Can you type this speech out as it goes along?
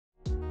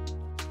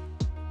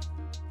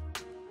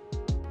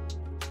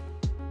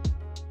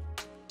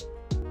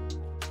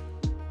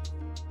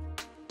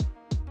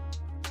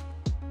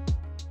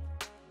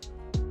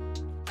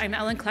I'm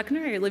Ellen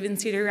Kleckner. I live in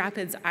Cedar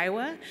Rapids,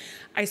 Iowa.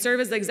 I serve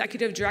as the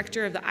executive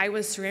director of the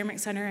Iowa Ceramic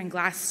Center and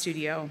Glass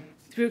Studio.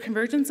 Through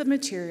convergence of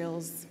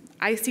materials,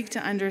 I seek to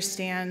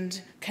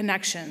understand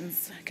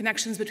connections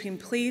between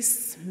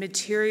place,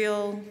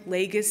 material,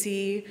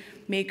 legacy,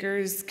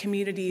 makers,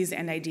 communities,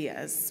 and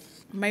ideas.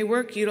 My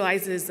work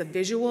utilizes the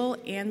visual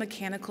and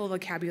mechanical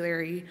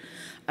vocabulary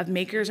of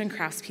makers and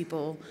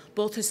craftspeople,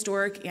 both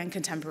historic and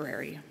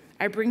contemporary.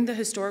 I bring the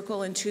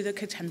historical into the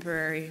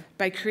contemporary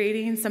by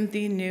creating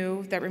something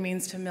new that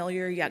remains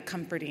familiar yet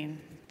comforting.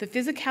 The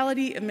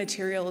physicality of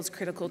material is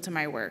critical to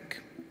my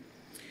work.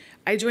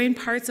 I join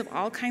parts of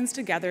all kinds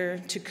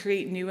together to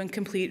create new and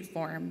complete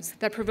forms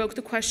that provoke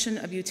the question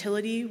of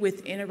utility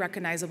within a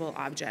recognizable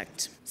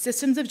object.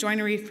 Systems of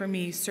joinery for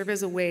me serve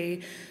as a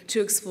way to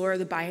explore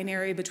the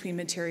binary between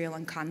material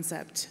and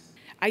concept.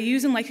 I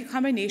use unlikely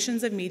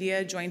combinations of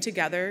media joined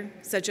together,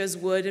 such as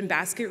wood and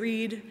basket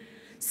reed,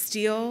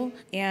 steel,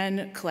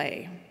 and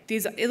clay.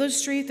 These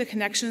illustrate the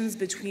connections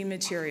between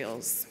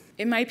materials.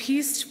 In my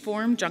piece,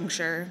 Form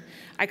Juncture,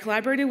 I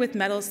collaborated with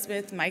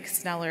metalsmith Mike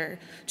Sneller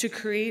to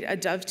create a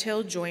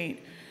dovetailed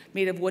joint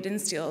made of wood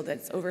and steel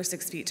that's over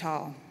 6 feet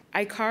tall.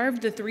 I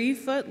carved a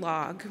 3-foot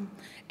log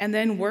and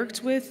then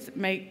worked with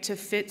Mike to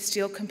fit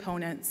steel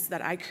components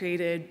that I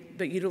created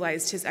but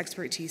utilized his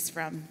expertise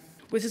from.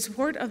 With the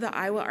support of the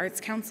Iowa Arts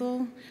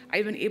Council,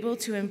 I've been able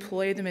to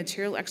employ the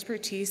material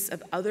expertise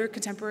of other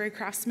contemporary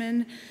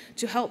craftsmen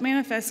to help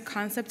manifest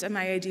concepts and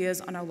my ideas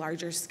on a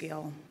larger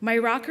scale. My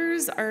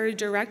rockers are a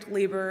direct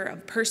labor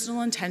of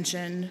personal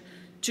intention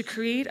to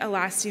create a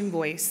lasting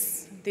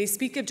voice. They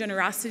speak of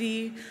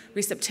generosity,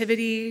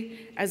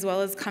 receptivity, as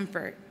well as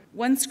comfort.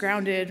 Once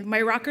grounded,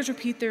 my rockers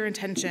repeat their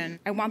intention.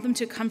 I want them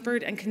to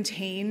comfort and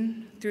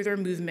contain through their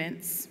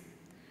movements.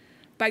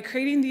 By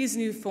creating these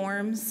new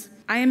forms,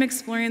 I am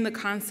exploring the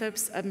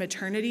concepts of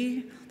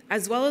maternity,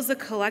 as well as the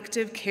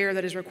collective care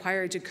that is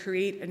required to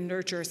create and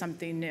nurture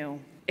something new.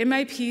 In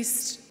my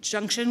piece,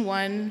 Junction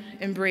 1,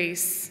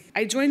 Embrace,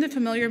 I joined the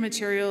familiar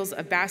materials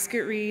of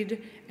basket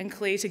reed and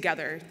clay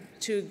together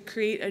to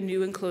create a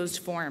new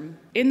enclosed form.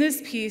 In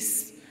this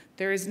piece,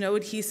 there is no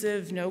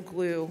adhesive, no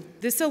glue.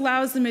 This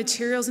allows the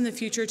materials in the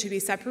future to be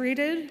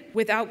separated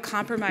without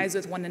compromise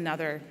with one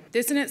another.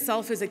 This in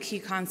itself is a key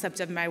concept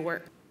of my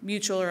work,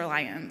 mutual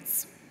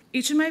reliance.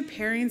 Each of my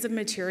pairings of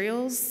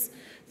materials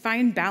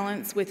find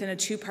balance within a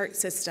 2-part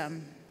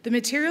system. The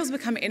materials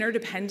become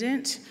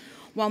interdependent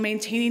while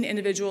maintaining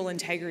individual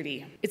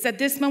integrity. It's at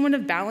this moment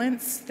of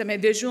balance that my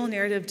visual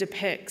narrative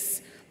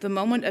depicts the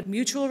moment of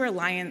mutual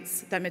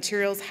reliance that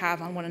materials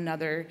have on one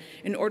another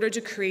in order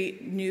to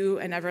create new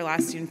and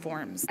everlasting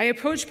forms. I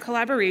approach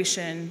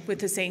collaboration with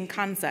the same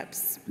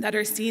concepts that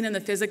are seen in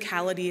the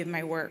physicality of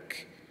my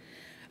work.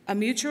 A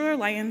mutual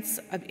reliance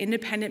of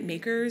independent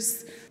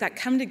makers that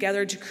come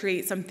together to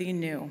create something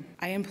new.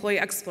 I employ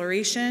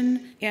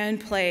exploration and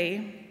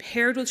play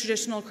paired with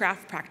traditional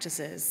craft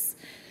practices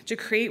to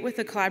create with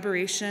the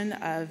collaboration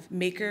of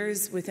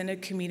makers within a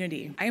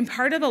community. I am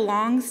part of a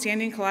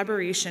long-standing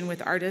collaboration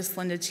with artist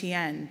Linda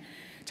Tien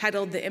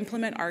titled the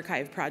Implement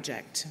Archive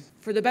Project.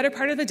 For the better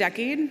part of a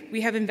decade,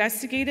 we have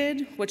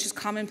investigated what is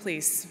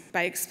commonplace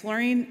by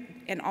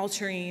exploring and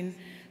altering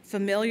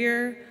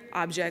familiar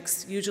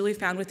objects usually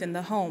found within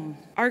the home.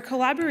 Our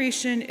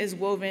collaboration is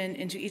woven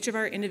into each of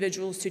our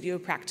individual studio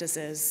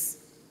practices.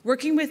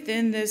 Working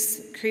within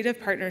this creative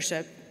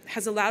partnership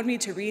has allowed me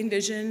to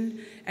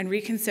re-envision and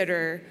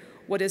reconsider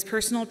what is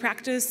personal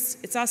practice.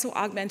 It's also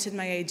augmented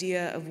my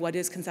idea of what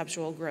is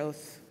conceptual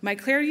growth. My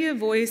clarity of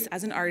voice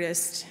as an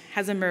artist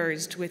has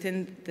emerged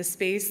within the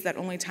space that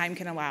only time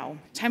can allow.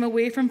 Time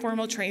away from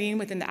formal training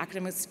within the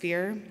academic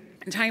sphere,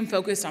 and time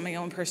focused on my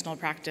own personal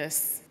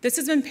practice. This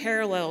has been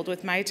paralleled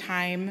with my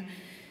time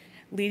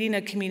leading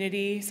a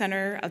community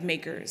center of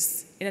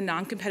makers in a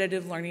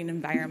non-competitive learning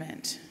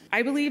environment.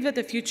 I believe that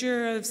the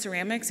future of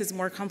ceramics is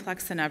more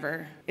complex than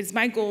ever. It's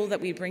my goal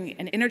that we bring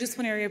an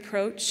interdisciplinary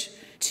approach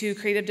to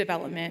creative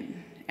development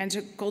and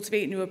to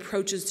cultivate new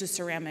approaches to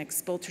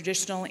ceramics, both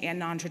traditional and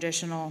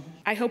non-traditional.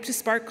 I hope to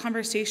spark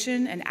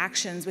conversation and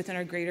actions within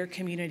our greater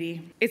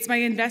community. It's my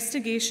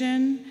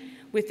investigation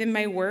within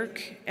my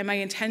work and my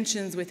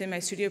intentions within my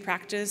studio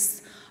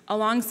practice,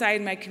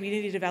 alongside my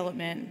community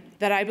development,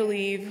 that I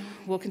believe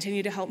will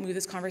continue to help move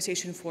this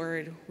conversation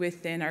forward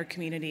within our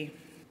community.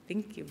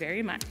 Thank you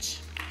very much.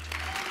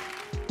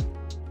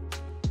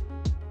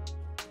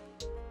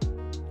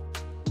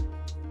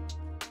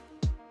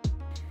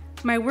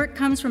 My work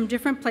comes from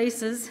different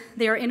places.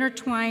 They are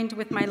intertwined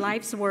with my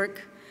life's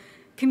work,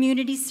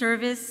 community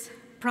service,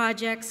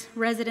 projects,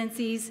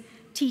 residencies,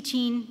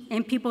 teaching,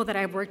 and people that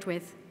I've worked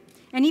with.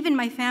 And even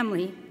my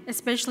family,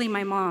 especially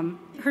my mom.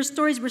 Her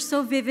stories were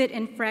so vivid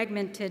and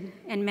fragmented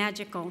and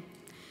magical.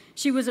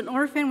 She was an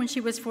orphan when she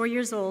was 4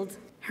 years old.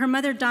 Her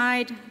mother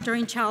died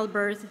during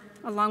childbirth,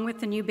 along with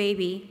the new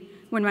baby,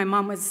 when my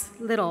mom was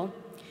little.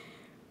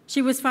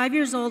 She was 5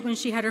 years old when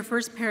she had her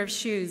first pair of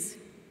shoes.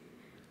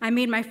 I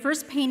made my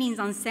first paintings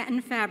on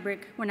satin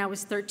fabric when I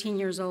was 13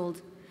 years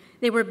old.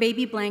 They were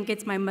baby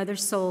blankets my mother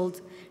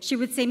sold. She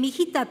would say,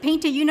 "Mijita,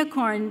 paint a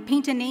unicorn,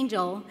 paint an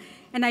angel."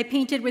 And I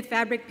painted with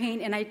fabric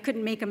paint, and I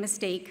couldn't make a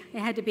mistake. It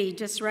had to be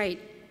just right.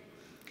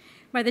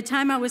 By the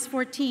time I was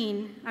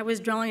 14, I was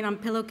drawing on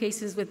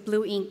pillowcases with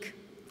blue ink.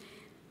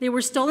 They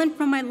were stolen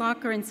from my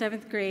locker in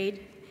 7th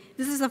grade.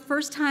 This is the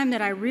first time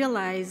that I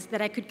realized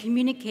that I could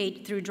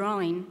communicate through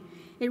drawing.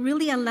 It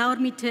really allowed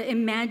me to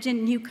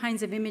imagine new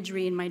kinds of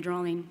imagery in my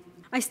drawing.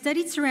 I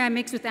studied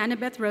ceramics with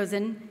Annabeth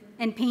Rosen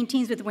and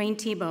paintings with Wayne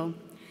Thiebaud.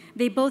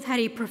 They both had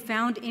a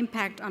profound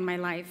impact on my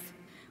life.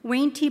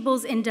 Wayne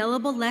Thiebaud's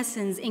indelible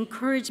lessons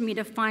encouraged me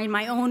to find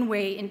my own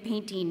way in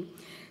painting,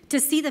 to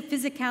see the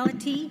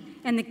physicality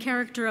and the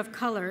character of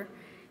color.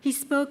 He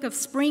spoke of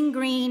spring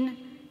green,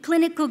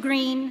 clinical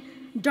green,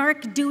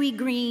 dark dewy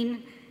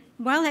green.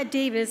 While at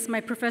Davis,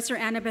 my professor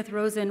Annabeth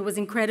Rosen was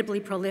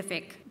incredibly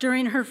prolific.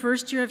 During her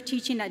first year of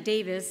teaching at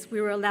Davis, we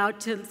were allowed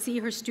to see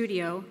her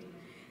studio,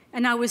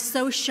 and I was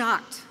so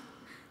shocked.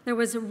 There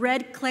was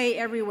red clay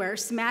everywhere,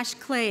 smashed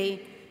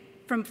clay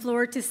from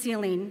floor to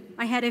ceiling.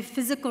 I had a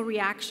physical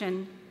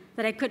reaction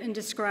that I couldn't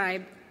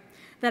describe,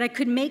 that I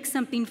could make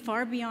something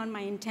far beyond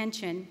my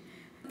intention,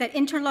 that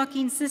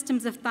interlocking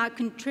systems of thought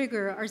can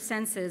trigger our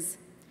senses.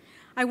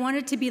 I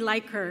wanted to be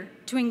like her,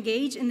 to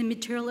engage in the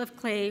material of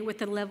clay with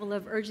a level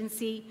of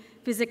urgency,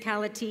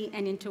 physicality,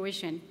 and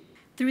intuition.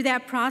 Through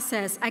that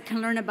process, I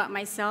can learn about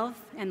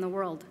myself and the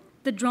world.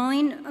 The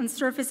drawing on the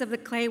surface of the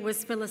clay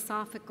was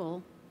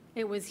philosophical.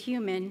 It was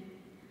human.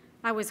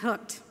 I was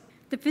hooked.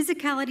 The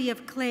physicality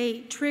of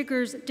clay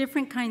triggers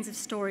different kinds of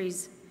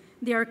stories.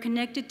 They are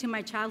connected to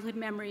my childhood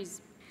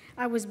memories.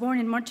 I was born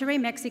in Monterrey,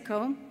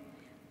 Mexico.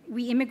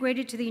 We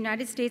immigrated to the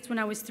United States when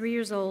I was 3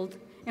 years old,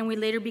 and we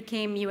later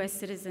became US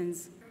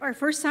citizens. Our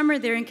first summer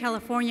there in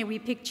California, we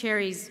picked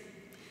cherries.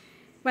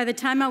 By the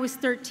time I was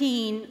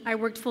 13, I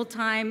worked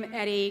full-time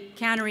at a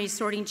cannery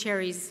sorting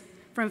cherries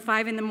from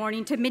 5 in the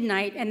morning to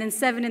midnight, and then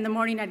 7 in the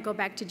morning, I'd go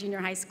back to junior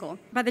high school.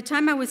 By the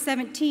time I was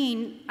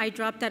 17, I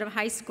dropped out of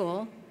high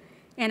school,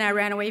 and I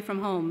ran away from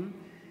home.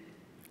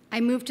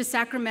 I moved to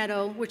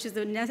Sacramento, which is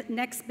the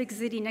next big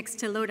city next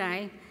to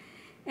Lodi,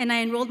 and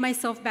I enrolled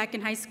myself back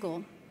in high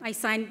school. I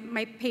signed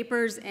my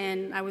papers,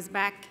 and I was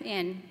back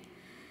in.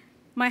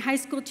 My high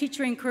school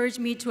teacher encouraged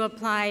me to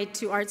apply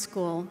to art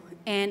school,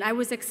 and I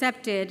was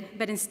accepted,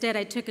 but instead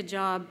I took a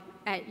job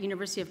at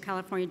University of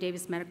California,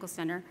 Davis Medical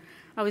Center.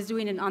 I was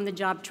doing an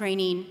on-the-job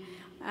training,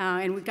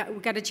 and we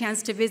got a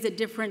chance to visit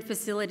different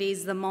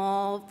facilities, the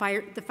mall,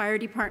 the fire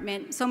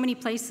department, so many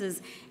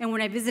places. And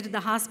when I visited the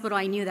hospital,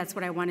 I knew that's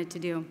what I wanted to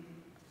do.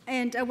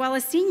 And while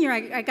a senior,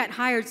 I got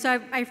hired.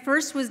 So I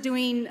first was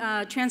doing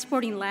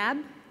transporting lab,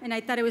 and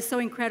I thought it was so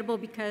incredible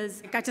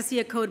because I got to see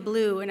a code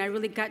blue, and I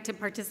really got to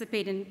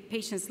participate in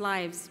patients'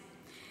 lives.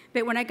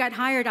 But when I got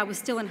hired, I was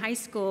still in high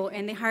school,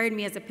 and they hired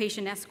me as a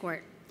patient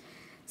escort.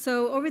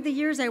 So over the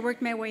years, I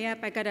worked my way up.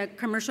 I got a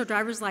commercial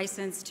driver's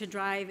license to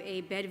drive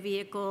a bed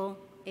vehicle,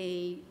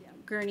 a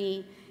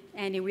gurney,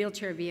 and a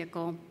wheelchair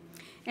vehicle.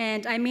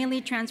 And I mainly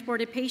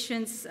transported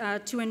patients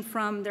to and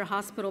from their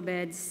hospital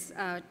beds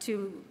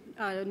to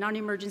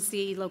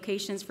non-emergency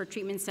locations for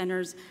treatment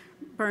centers,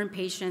 burn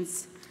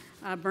patients,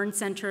 burn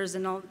centers,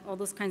 and all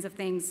those kinds of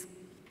things.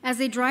 As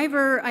a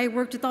driver, I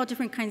worked with all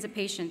different kinds of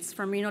patients,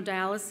 from renal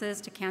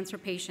dialysis to cancer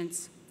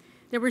patients.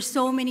 There were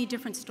so many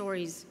different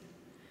stories.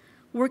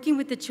 Working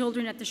with the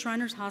children at the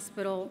Shriners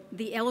Hospital,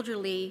 the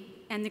elderly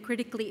and the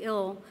critically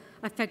ill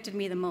affected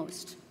me the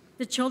most.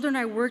 The children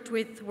I worked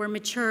with were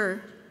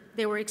mature,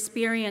 they were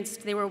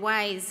experienced, they were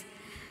wise.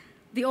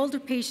 The older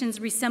patients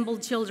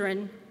resembled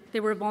children.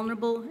 They were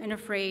vulnerable and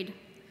afraid,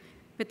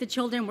 but the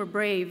children were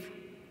brave.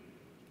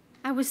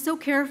 I was so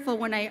careful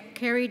when I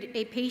carried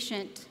a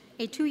patient,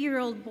 a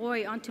 2-year-old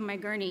boy, onto my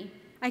gurney.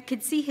 I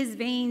could see his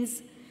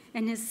veins,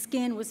 and his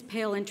skin was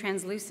pale and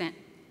translucent.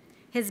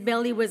 His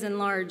belly was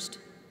enlarged.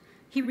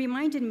 He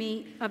reminded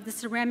me of the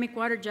ceramic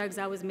water jugs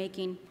I was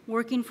making.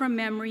 Working from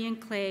memory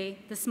and clay,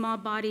 the small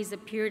bodies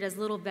appeared as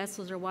little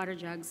vessels or water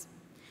jugs.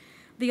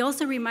 They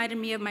also reminded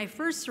me of my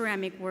first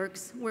ceramic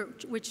works,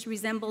 which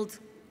resembled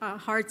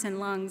hearts and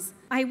lungs.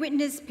 I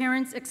witnessed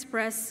parents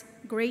express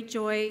great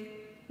joy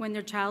when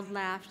their child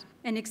laughed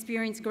and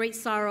experience great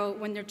sorrow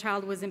when their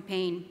child was in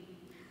pain.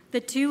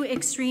 The two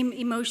extreme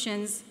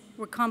emotions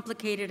were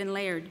complicated and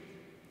layered.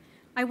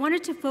 I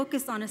wanted to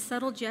focus on a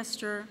subtle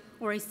gesture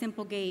or a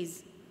simple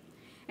gaze,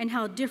 and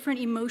how different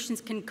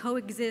emotions can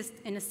coexist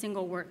in a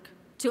single work,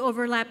 to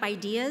overlap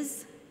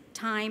ideas,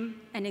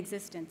 time, and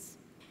existence.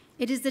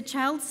 It is the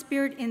child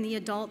spirit in the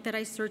adult that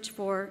I search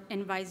for,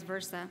 and vice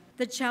versa.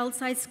 The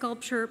child-side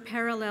sculpture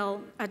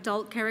parallel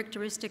adult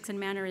characteristics and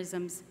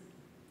mannerisms.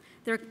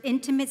 Their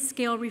intimate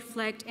scale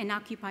reflect and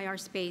occupy our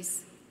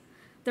space.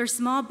 Their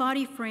small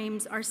body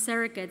frames are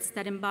surrogates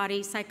that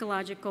embody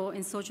psychological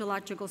and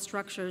sociological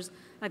structures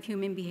of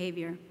human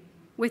behavior.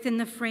 Within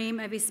the frame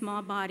of a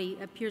small body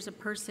appears a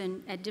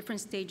person at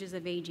different stages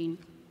of aging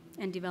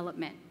and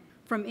development,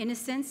 from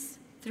innocence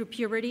through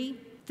puberty,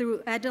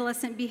 through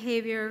adolescent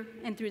behavior,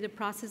 and through the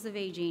process of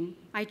aging.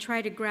 I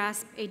try to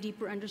grasp a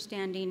deeper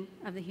understanding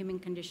of the human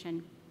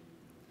condition.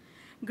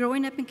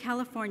 Growing up in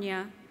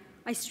California,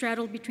 I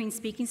straddled between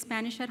speaking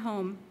Spanish at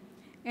home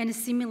and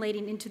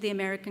assimilating into the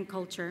American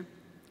culture.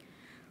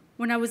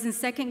 When I was in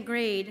second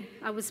grade,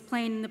 I was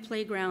playing in the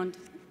playground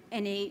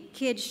and a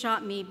kid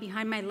shot me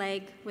behind my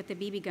leg with a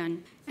BB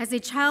gun. As a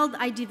child,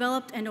 I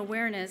developed an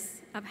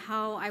awareness of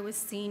how I was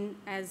seen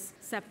as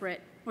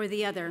separate or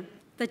the other.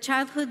 The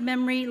childhood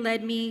memory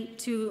led me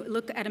to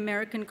look at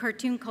American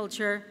cartoon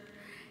culture,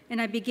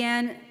 and I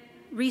began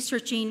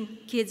researching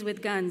kids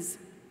with guns.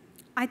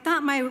 I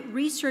thought my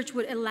research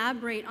would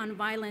elaborate on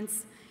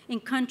violence in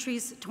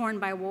countries torn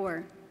by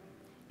war.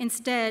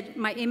 Instead,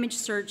 my image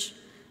search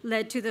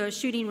led to the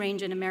shooting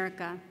range in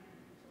America.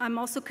 I'm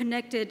also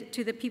connected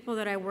to the people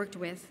that I worked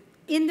with.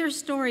 In their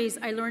stories,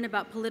 I learned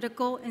about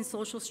political and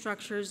social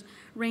structures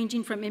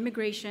ranging from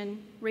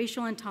immigration,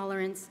 racial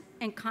intolerance,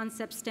 and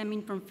concepts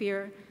stemming from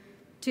fear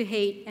to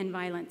hate and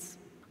violence.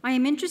 I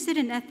am interested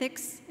in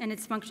ethics and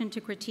its function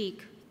to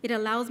critique. It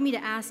allows me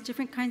to ask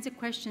different kinds of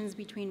questions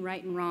between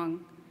right and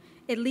wrong.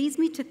 It leads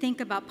me to think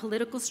about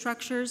political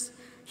structures,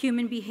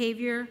 human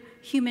behavior,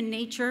 human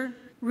nature,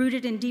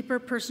 rooted in deeper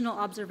personal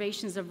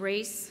observations of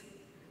race,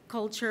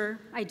 culture,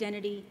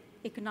 identity,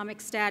 economic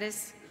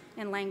status,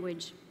 and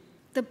language.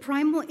 The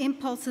primal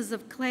impulses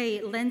of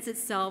clay lends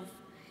itself,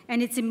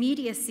 and its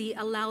immediacy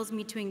allows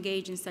me to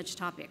engage in such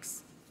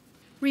topics.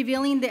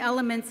 Revealing the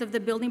elements of the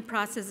building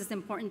process is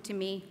important to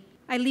me.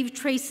 I leave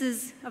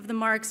traces of the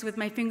marks with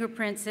my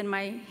fingerprints and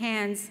my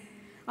hands,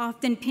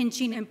 often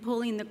pinching and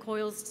pulling the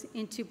coils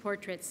into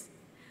portraits.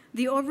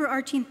 The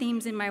overarching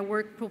themes in my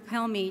work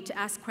propel me to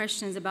ask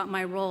questions about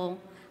my role.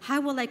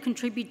 How will I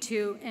contribute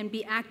to and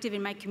be active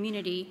in my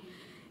community?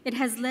 It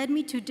has led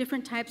me to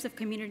different types of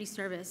community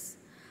service,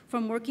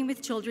 from working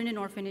with children in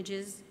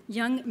orphanages,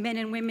 young men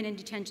and women in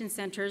detention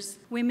centers,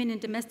 women in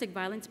domestic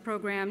violence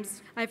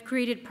programs. I've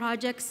created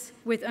projects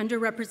with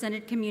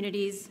underrepresented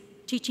communities,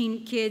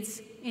 teaching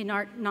kids in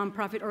our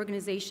nonprofit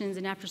organizations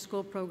and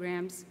after-school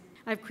programs.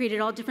 I've created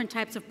all different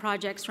types of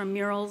projects, from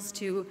murals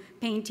to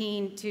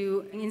painting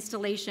to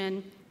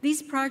installation.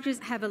 These projects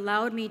have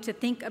allowed me to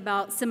think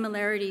about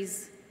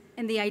similarities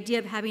and the idea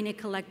of having a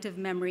collective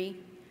memory,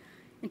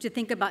 and to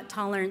think about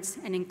tolerance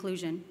and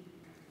inclusion.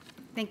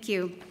 Thank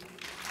you.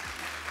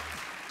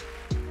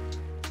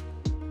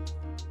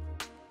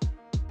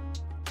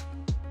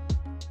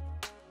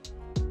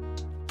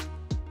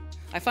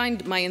 I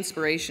find my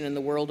inspiration in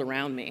the world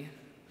around me.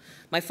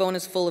 My phone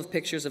is full of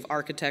pictures of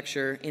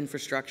architecture,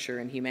 infrastructure,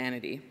 and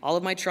humanity. All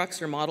of my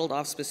trucks are modeled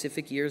off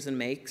specific years and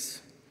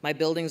makes. My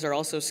buildings are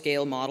also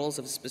scale models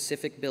of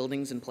specific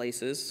buildings and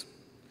places.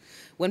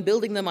 When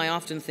building them, I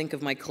often think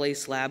of my clay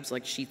slabs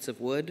like sheets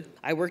of wood.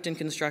 I worked in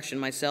construction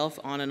myself,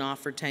 on and off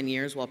for 10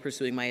 years while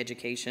pursuing my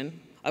education.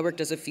 I worked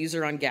as a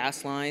fuser on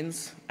gas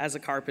lines, as a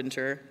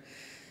carpenter,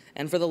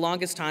 and for the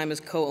longest time as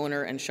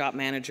co-owner and shop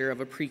manager of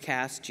a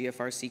precast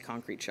GFRC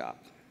concrete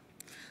shop.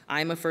 I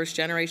am a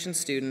first-generation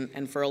student,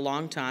 and for a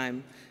long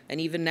time,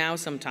 and even now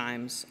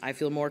sometimes, I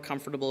feel more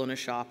comfortable in a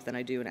shop than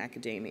I do in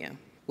academia.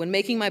 When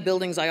making my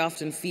buildings, I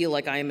often feel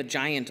like I am a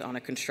giant on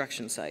a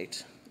construction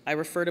site. I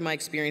refer to my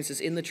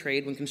experiences in the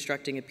trade when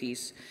constructing a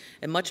piece,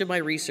 and much of my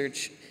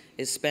research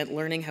is spent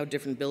learning how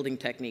different building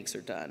techniques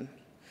are done.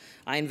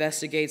 I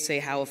investigate, say,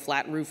 how a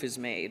flat roof is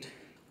made,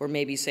 or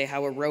maybe say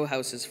how a row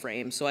house is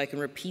framed, so I can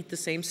repeat the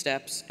same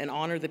steps and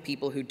honor the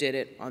people who did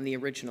it on the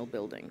original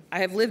building. I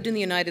have lived in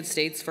the United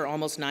States for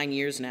almost 9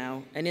 years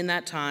now, and in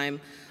that time,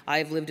 I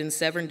have lived in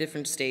 7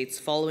 different states,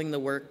 following the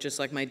work just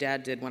like my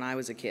dad did when I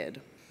was a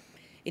kid.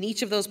 In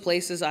each of those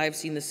places, I have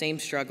seen the same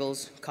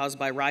struggles caused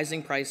by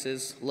rising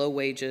prices, low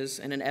wages,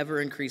 and an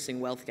ever-increasing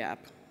wealth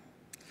gap.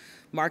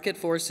 Market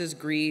forces,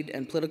 greed,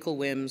 and political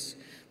whims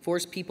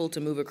force people to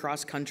move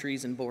across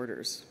countries and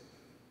borders.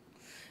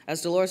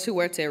 As Dolores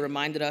Huerta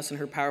reminded us in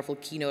her powerful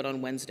keynote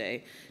on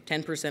Wednesday,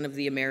 10% of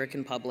the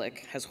American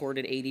public has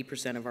hoarded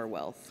 80% of our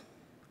wealth.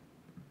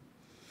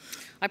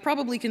 I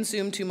probably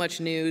consume too much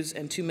news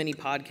and too many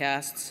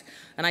podcasts,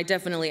 and I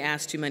definitely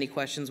ask too many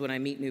questions when I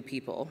meet new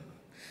people.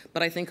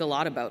 But I think a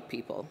lot about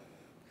people.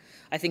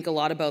 I think a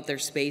lot about their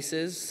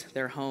spaces,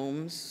 their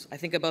homes. I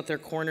think about their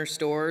corner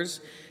stores,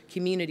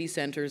 community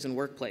centers, and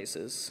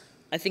workplaces.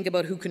 I think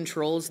about who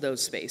controls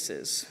those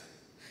spaces: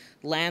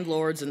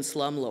 landlords and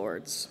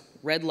slumlords,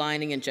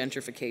 redlining and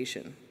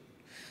gentrification.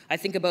 I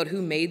think about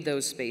who made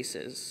those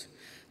spaces: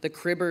 the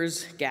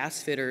cribbers,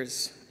 gas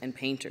fitters, and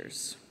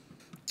painters.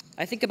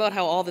 I think about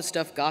how all the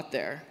stuff got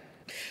there: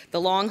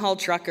 the long-haul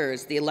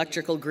truckers, the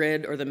electrical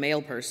grid, or the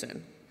mail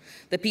person.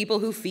 The people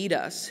who feed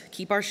us,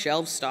 keep our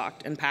shelves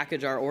stocked, and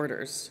package our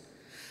orders.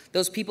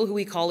 Those people who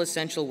we call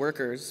essential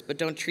workers, but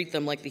don't treat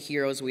them like the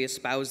heroes we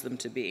espouse them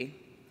to be.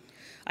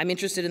 I'm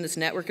interested in this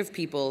network of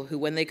people who,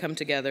 when they come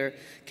together,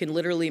 can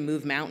literally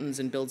move mountains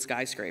and build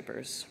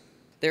skyscrapers.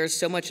 There is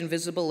so much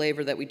invisible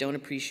labor that we don't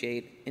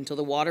appreciate until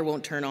the water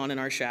won't turn on in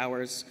our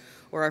showers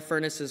or our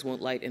furnaces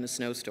won't light in a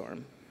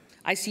snowstorm.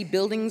 I see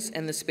buildings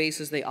and the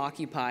spaces they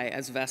occupy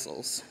as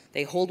vessels.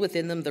 They hold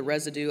within them the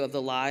residue of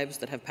the lives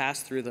that have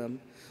passed through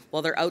them,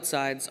 while their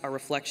outsides are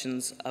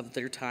reflections of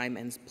their time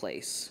and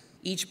place.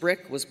 Each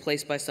brick was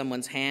placed by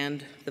someone's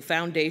hand, the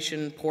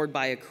foundation poured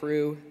by a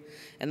crew,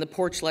 and the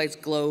porch lights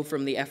glow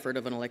from the effort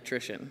of an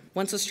electrician.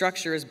 Once a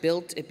structure is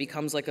built, it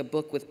becomes like a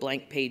book with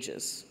blank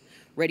pages,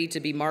 ready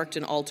to be marked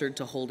and altered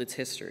to hold its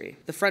history.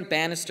 The front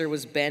banister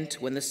was bent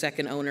when the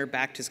second owner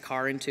backed his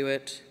car into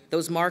it.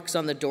 Those marks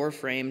on the door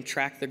frame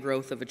track the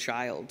growth of a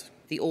child.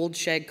 The old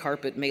shag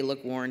carpet may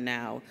look worn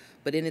now,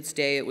 but in its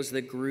day it was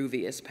the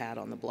grooviest pad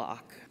on the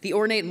block. The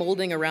ornate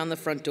molding around the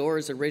front door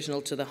is original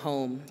to the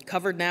home,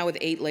 covered now with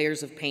 8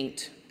 layers of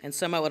paint, and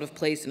somehow out of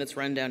place in its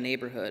rundown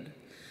neighborhood.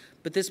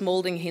 But this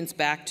molding hints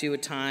back to a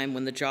time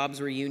when the jobs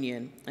were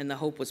union and the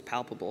hope was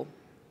palpable.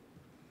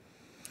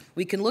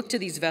 We can look to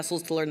these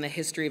vessels to learn the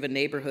history of a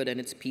neighborhood and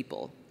its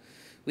people.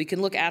 We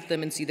can look at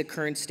them and see the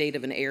current state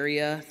of an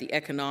area, the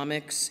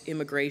economics,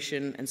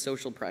 immigration, and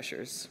social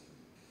pressures.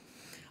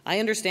 I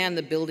understand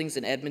the buildings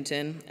in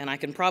Edmonton, and I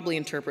can probably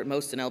interpret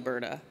most in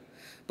Alberta.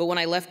 But when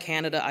I left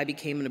Canada, I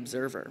became an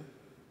observer.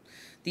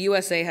 The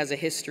USA has a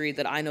history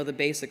that I know the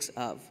basics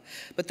of,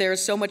 but there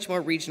is so much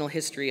more regional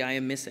history I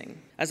am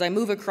missing. As I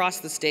move across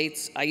the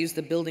states, I use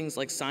the buildings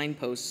like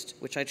signposts,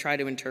 which I try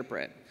to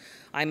interpret.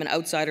 I'm an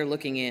outsider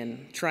looking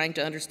in, trying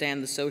to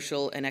understand the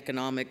social and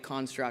economic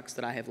constructs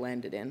that I have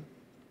landed in.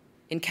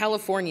 In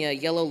California,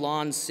 yellow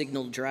lawns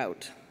signaled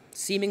drought.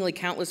 Seemingly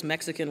countless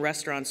Mexican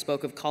restaurants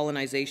spoke of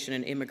colonization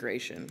and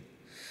immigration,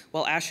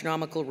 while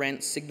astronomical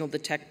rents signaled the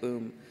tech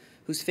boom,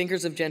 whose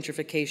fingers of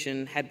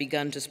gentrification had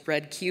begun to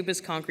spread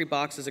cubist concrete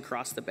boxes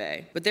across the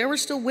bay. But there were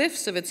still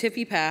whiffs of its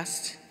hippie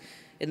past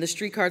in the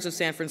streetcars of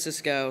San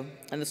Francisco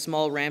and the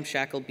small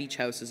ramshackle beach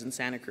houses in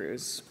Santa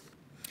Cruz.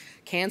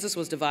 Kansas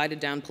was divided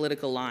down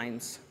political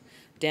lines,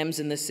 Dems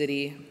in the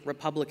city,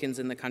 Republicans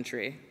in the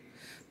country.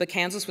 But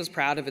Kansas was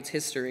proud of its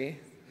history.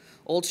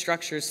 Old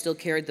structures still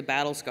carried the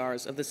battle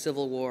scars of the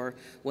Civil War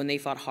when they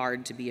fought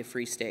hard to be a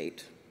free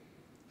state.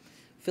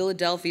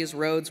 Philadelphia's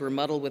roads were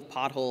muddled with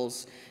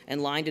potholes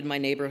and lined in my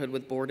neighborhood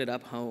with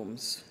boarded-up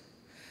homes.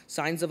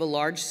 Signs of a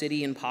large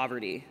city in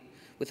poverty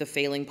with a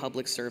failing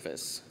public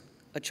service.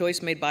 A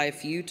choice made by a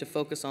few to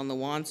focus on the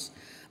wants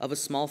of a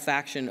small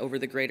faction over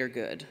the greater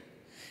good.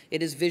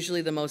 It is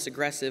visually the most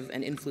aggressive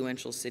and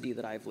influential city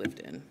that I've lived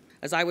in.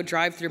 As I would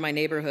drive through my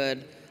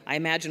neighborhood, I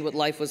imagined what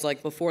life was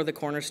like before the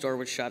corner store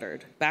was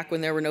shuttered, back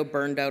when there were no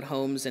burned-out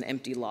homes and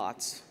empty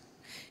lots.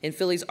 In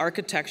Philly's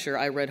architecture,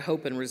 I read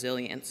hope and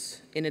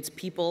resilience. In its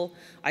people,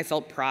 I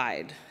felt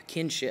pride,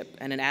 kinship,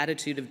 and an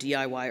attitude of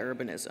DIY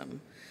urbanism.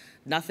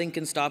 Nothing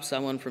can stop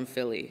someone from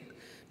Philly,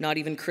 not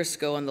even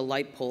Crisco on the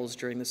light poles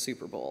during the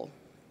Super Bowl.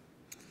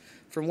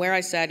 From where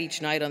I sat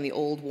each night on the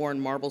old worn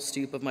marble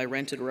stoop of my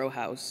rented row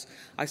house,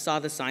 I saw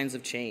the signs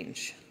of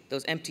change.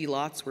 Those empty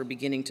lots were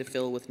beginning to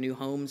fill with new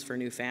homes for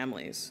new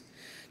families,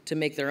 to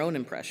make their own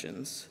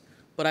impressions,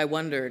 but I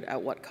wondered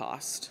at what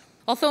cost.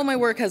 Although my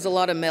work has a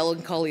lot of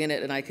melancholy in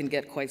it and I can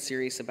get quite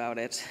serious about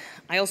it,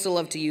 I also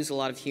love to use a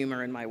lot of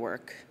humor in my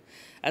work.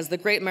 As the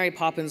great Mary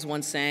Poppins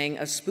once sang,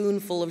 a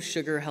spoonful of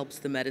sugar helps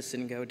the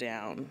medicine go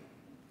down.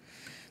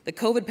 The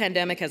COVID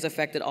pandemic has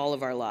affected all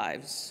of our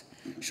lives.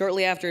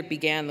 Shortly after it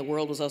began, the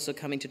world was also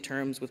coming to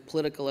terms with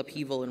political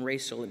upheaval and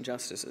racial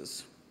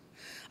injustices.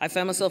 I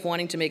found myself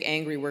wanting to make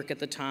angry work at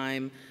the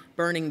time,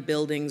 burning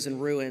buildings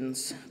and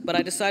ruins, but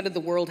I decided the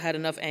world had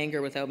enough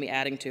anger without me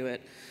adding to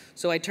it,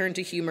 so I turned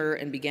to humor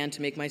and began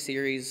to make my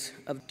series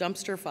of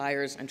dumpster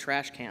fires and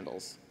trash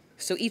candles.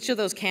 So each of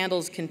those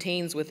candles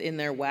contains within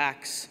their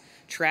wax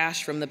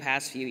trash from the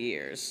past few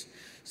years.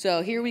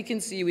 So here we can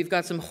see we've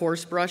got some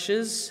horse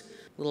brushes,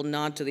 a little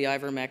nod to the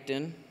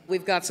ivermectin.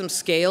 We've got some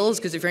scales,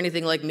 because if you're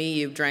anything like me,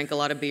 you drank a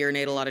lot of beer and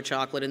ate a lot of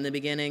chocolate in the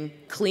beginning.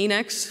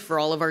 Kleenex for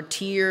all of our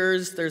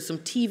tears. There's some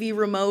TV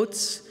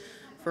remotes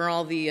for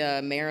all the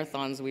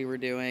marathons we were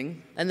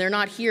doing. And they're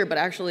not here, but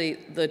actually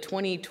the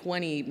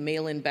 2020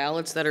 mail-in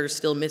ballots that are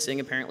still missing,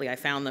 apparently I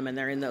found them and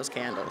they're in those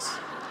candles.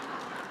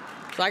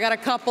 So I got a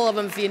couple of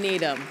them if you need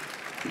them.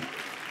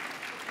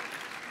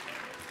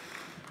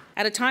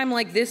 At a time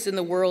like this in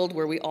the world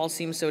where we all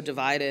seem so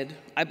divided,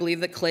 I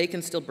believe that clay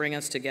can still bring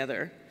us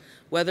together.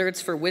 Whether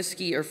it's for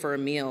whiskey or for a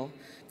meal,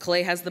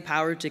 clay has the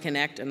power to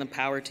connect and the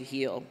power to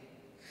heal.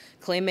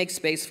 Clay makes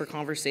space for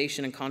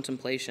conversation and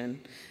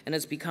contemplation, and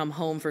has become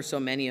home for so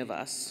many of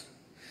us.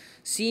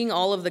 Seeing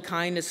all of the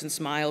kindness and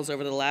smiles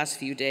over the last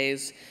few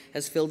days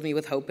has filled me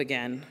with hope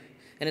again,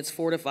 and it's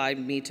fortified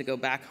me to go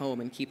back home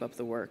and keep up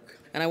the work.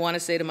 And I want to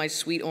say to my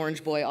sweet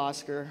orange boy,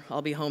 Oscar,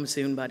 I'll be home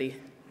soon, buddy.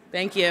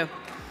 Thank you.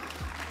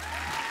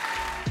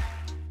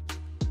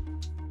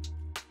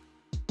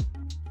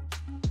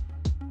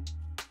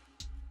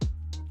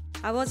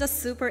 I was a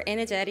super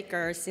energetic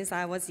girl since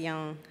I was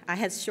young. I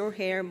had short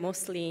hair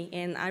mostly,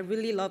 and I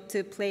really loved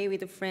to play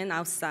with a friend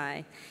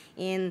outside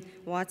and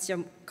watch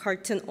a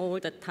cartoon all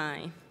the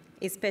time.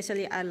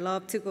 Especially, I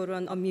love to go to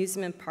an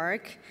amusement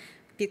park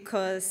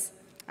because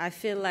I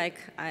feel like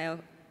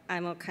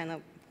I'm a kind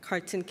of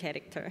cartoon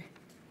character.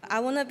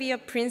 I want to be a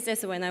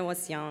princess when I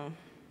was young,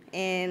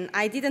 and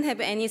I didn't have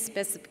any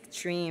specific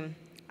dream.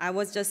 I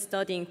was just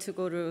studying to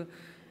go to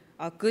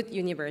a good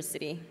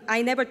university.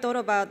 I never thought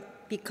about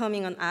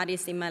becoming an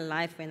artist in my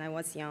life when I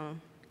was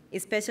young.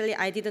 Especially,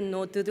 I didn't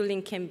know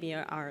doodling can be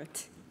an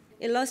art.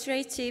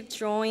 Illustrative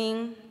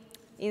drawing,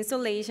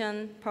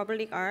 installation,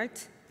 public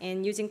art,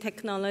 and using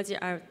technology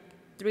are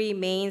three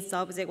main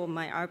subjects of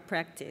my art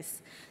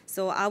practice.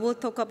 So I will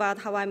talk about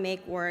how I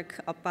make work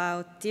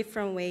about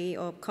different ways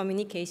of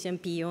communication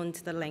beyond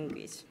the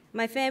language.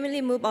 My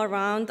family moved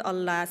around a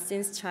lot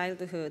since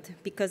childhood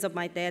because of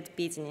my dad's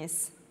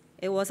business.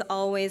 It was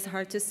always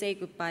hard to say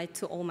goodbye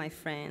to all my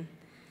friends.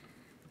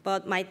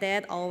 But my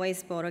dad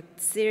always bought a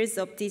series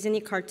of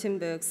Disney cartoon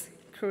books,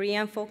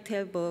 Korean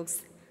folktale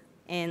books,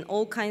 and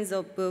all kinds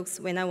of books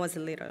when I was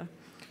little.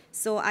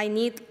 So I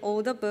need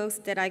all the books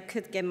that I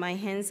could get my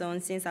hands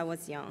on since I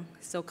was young.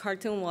 So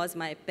cartoon was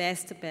my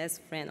best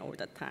friend all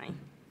the time.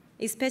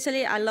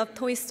 Especially I love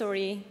Toy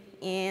Story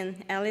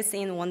and Alice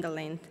in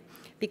Wonderland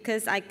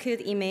because I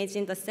could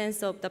imagine the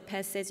sense of the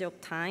passage of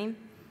time,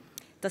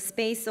 the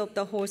space of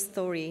the whole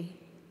story,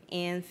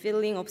 and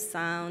feeling of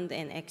sound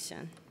and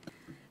action.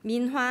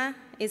 Minhwa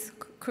is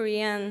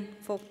Korean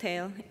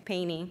folktale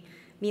painting.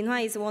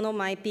 Minhwa is one of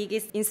my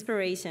biggest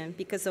inspirations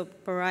because of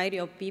variety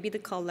of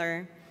vivid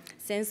color,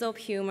 sense of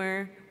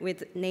humor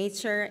with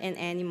nature and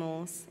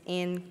animals,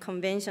 and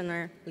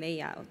conventional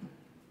layout.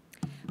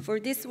 For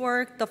this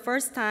work, the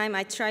first time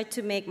I tried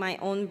to make my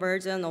own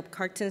version of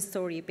cartoon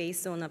story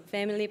based on a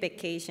family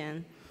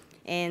vacation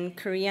and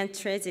Korean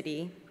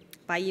tragedy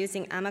by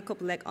using Amaco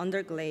black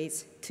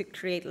underglaze to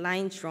create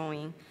line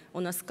drawing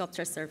on a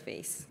sculpture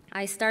surface.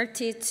 I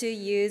started to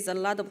use a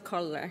lot of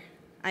color.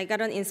 I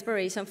got an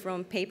inspiration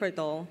from paper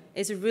doll.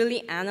 It's a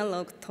really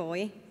analog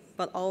toy,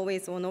 but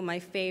always one of my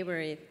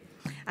favorite.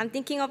 I'm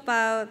thinking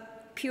about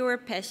pure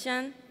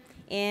passion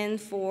and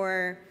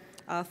for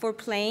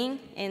playing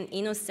and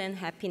innocent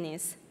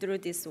happiness through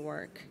this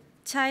work.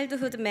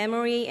 Childhood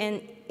memory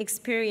and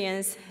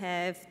experience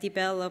have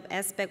developed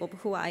aspects of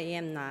who I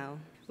am now.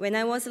 When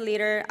I was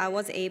little, I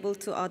was able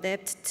to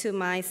adapt to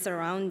my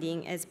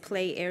surrounding as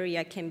play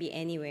area can be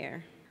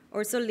anywhere.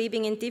 Also,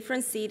 living in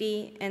different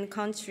city and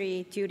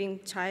country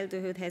during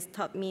childhood has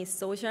taught me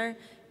social,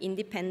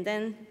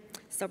 independent,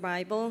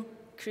 survival,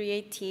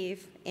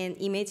 creative, and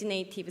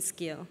imaginative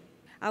skill.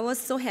 I was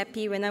so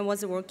happy when I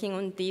was working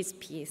on this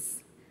piece.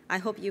 I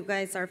hope you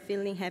guys are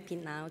feeling happy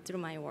now through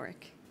my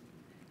work.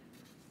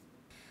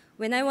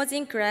 When I was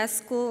in grad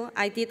school,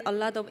 I did a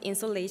lot of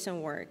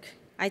installation work.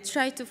 I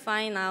tried to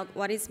find out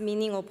what is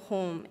meaning of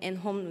home and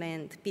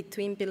homeland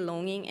between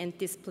belonging and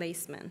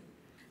displacement.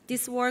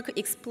 This work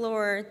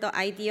explored the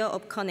idea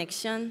of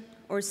connection,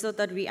 also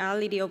the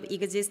reality of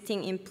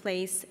existing in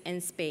place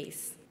and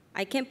space.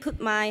 I can put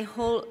my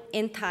whole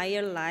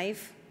entire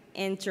life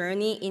and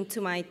journey into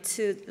my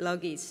two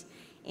luggage,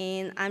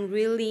 and I'm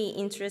really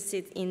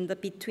interested in the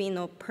between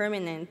of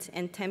permanent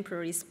and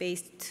temporary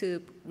space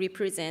to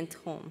represent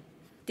home.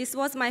 This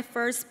was my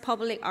first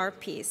public art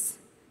piece.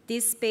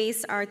 These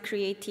spaces are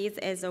created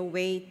as a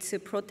way to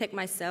protect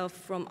myself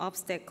from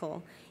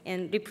obstacles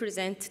and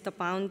represent the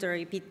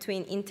boundary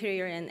between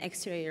interior and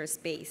exterior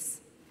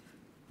space.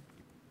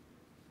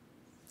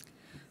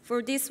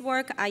 For this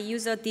work, I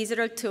use a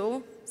digital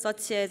tool,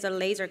 such as a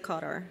laser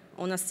cutter,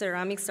 on a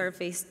ceramic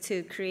surface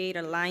to create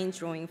a line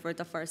drawing for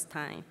the first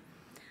time.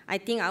 I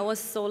think I was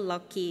so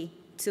lucky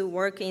to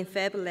work in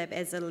Fab Lab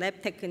as a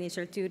lab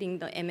technician during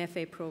the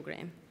MFA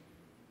program.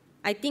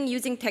 I think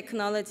using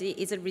technology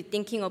is a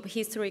rethinking of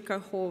historical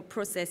whole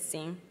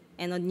processing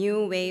and a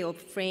new way of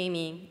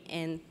framing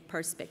and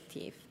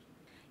perspective.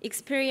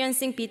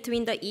 Experiencing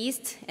between the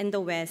East and the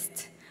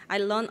West, I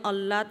learned a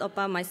lot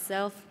about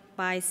myself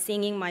by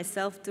seeing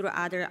myself through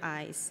other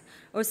eyes.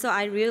 Also,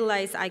 I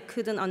realized I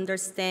couldn't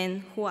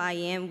understand who I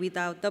am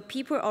without the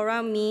people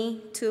around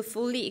me to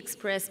fully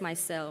express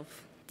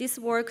myself. This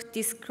work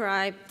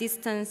describes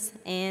distance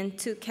and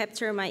to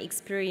capture my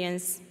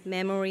experience,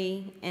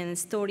 memory, and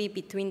story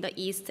between the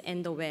East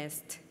and the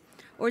West.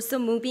 Also,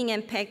 moving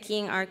and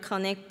packing are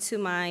connected to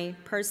my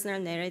personal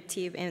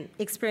narrative and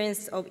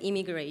experience of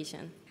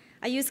immigration.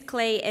 I use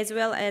clay as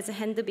well as a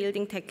hand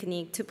building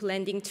technique to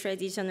blending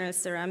traditional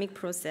ceramic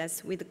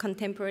process with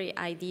contemporary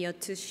idea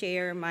to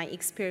share my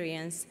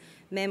experience,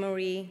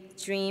 memory,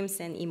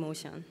 dreams, and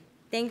emotion.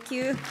 Thank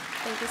you.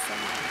 Thank you so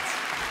much.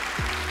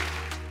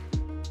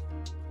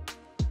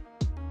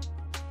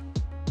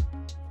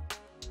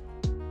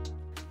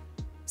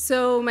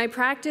 So my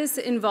practice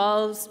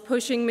involves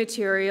pushing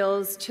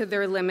materials to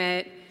their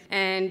limit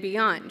and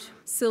beyond,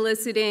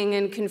 soliciting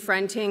and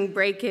confronting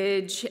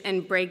breakage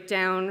and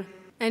breakdown,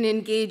 and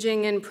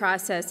engaging in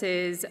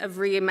processes of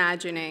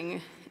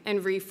reimagining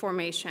and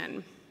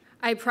reformation.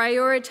 I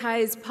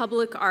prioritize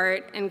public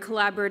art and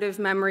collaborative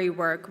memory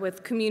work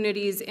with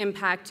communities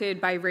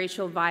impacted by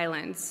racial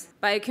violence.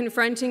 By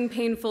confronting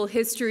painful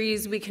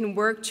histories, we can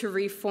work to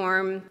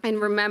reform and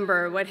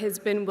remember what has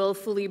been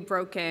willfully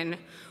broken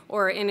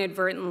or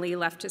inadvertently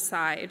left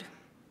aside.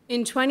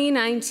 In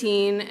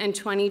 2019 and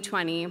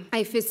 2020,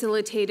 I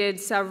facilitated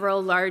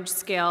several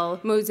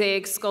large-scale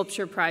mosaic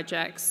sculpture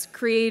projects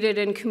created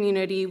in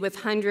community with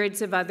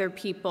hundreds of other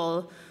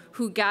people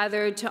who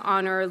gathered to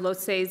honor Los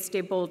Seis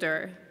de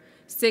Boulder,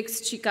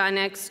 6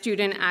 Chicanx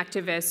student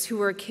activists who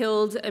were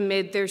killed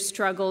amid their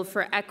struggle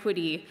for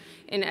equity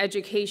in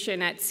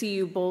education at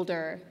CU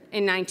Boulder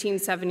in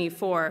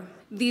 1974.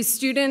 These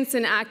students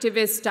and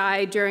activists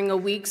died during a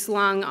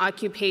weeks-long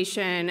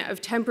occupation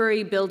of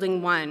temporary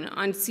Building 1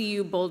 on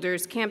CU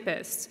Boulder's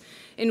campus,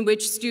 in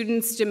which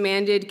students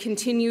demanded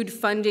continued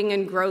funding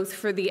and growth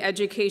for the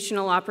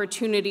educational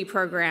opportunity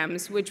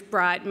programs which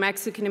brought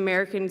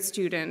Mexican-American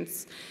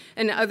students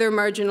and other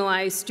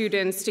marginalized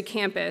students to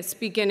campus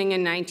beginning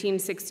in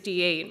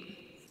 1968.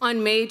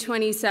 On May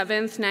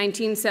 27,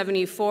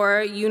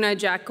 1974, Yuna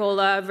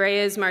Jacola,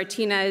 Reyes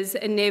Martinez,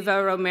 and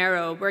Neva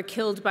Romero were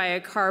killed by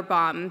a car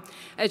bomb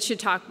at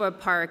Chautauqua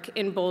Park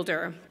in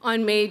Boulder.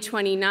 On May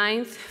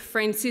 29th,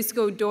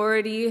 Francisco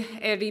Doherty,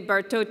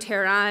 Heriberto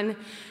Terran,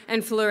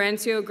 and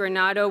Florencio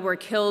Granado were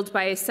killed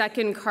by a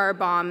second car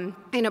bomb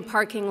in a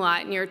parking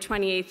lot near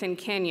 28th and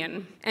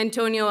Canyon.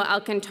 Antonio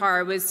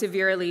Alcantar was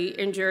severely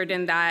injured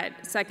in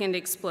that second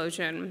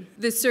explosion.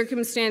 The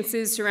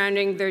circumstances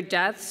surrounding their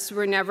deaths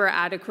were never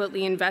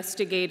adequately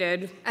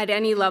investigated at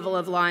any level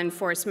of law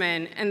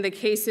enforcement, and the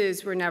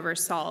cases were never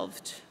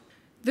solved.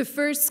 The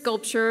first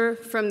sculpture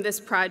from this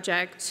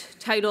project,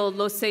 titled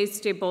Los Seis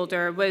de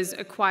Boulder, was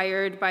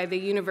acquired by the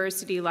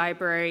university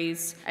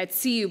libraries at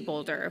CU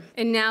Boulder,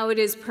 and now it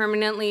is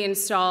permanently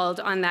installed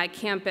on that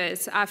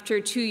campus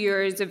after 2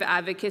 years of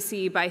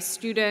advocacy by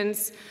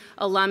students,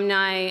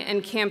 alumni,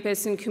 and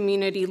campus and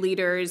community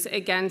leaders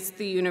against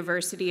the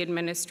university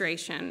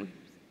administration.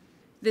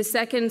 The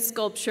second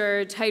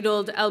sculpture,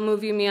 titled El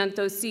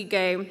Movimiento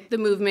Sigue, The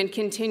Movement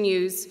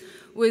Continues,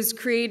 was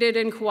created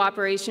in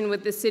cooperation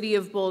with the City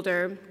of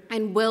Boulder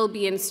and will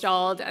be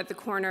installed at the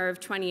corner of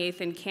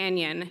 28th and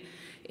Canyon.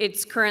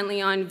 It's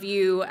currently on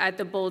view at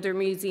the Boulder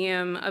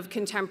Museum of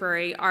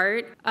Contemporary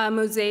Art. A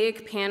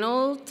mosaic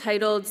panel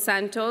titled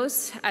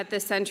Santos at the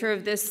center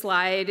of this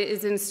slide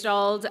is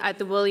installed at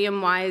the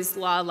William Wise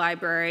Law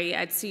Library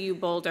at CU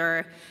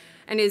Boulder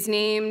and is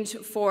named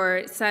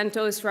for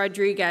Santos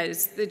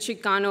Rodriguez, the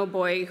Chicano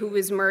boy who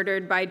was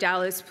murdered by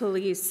Dallas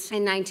police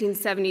in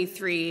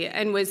 1973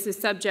 and was the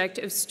subject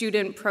of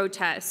student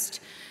protest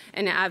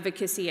and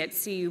advocacy at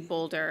CU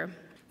Boulder.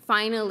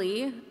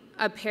 Finally,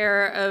 a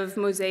pair of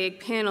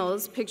mosaic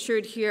panels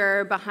pictured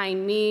here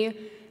behind me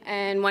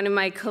and one of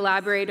my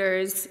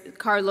collaborators,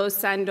 Carlos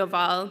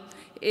Sandoval,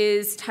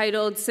 is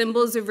titled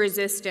Symbols of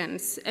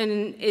Resistance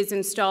and is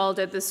installed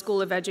at the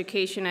School of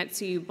Education at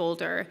CU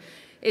Boulder.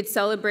 It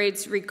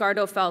celebrates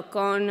Ricardo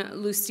Falcon,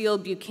 Lucille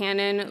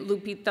Buchanan,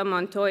 Lupita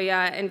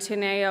Montoya, and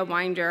Tanea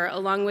Winder,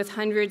 along with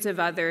hundreds of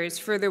others,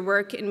 for their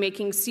work in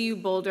making CU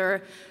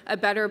Boulder a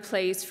better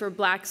place for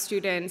Black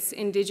students,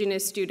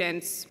 Indigenous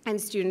students, and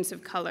students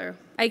of color.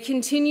 I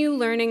continue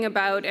learning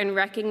about and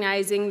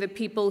recognizing the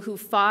people who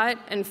fought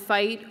and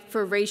fight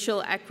for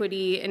racial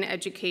equity in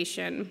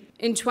education.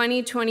 In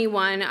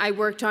 2021, I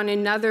worked on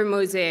another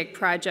mosaic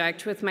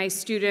project with my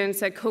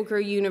students at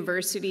Coker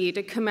University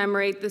to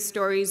commemorate the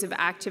stories of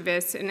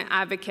activists and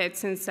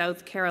advocates in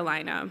South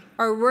Carolina.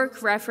 Our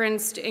work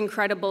referenced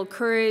incredible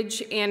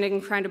courage and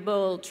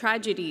incredible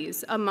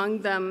tragedies, among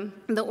them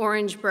the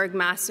Orangeburg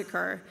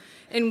Massacre,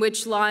 in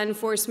which law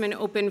enforcement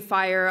opened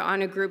fire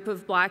on a group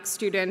of Black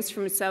students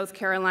from South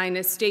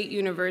Carolina State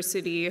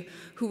University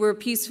who were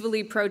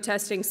peacefully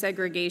protesting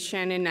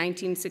segregation in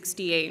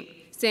 1968.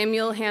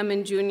 Samuel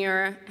Hammond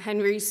Jr.,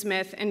 Henry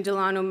Smith, and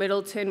Delano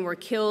Middleton were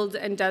killed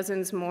and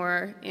dozens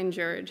more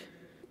injured.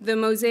 The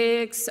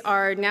mosaics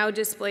are now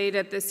displayed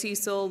at the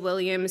Cecil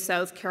Williams,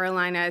 South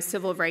Carolina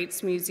Civil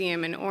Rights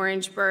Museum in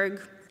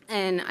Orangeburg.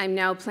 And I'm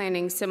now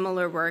planning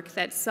similar work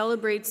that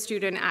celebrates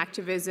student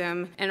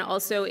activism and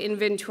also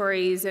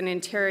inventories and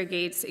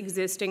interrogates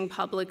existing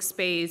public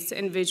space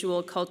and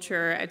visual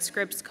culture at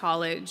Scripps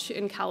College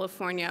in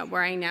California,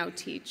 where I now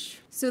teach.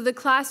 So the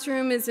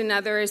classroom is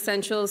another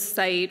essential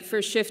site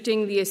for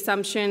shifting the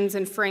assumptions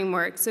and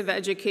frameworks of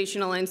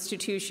educational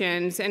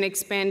institutions and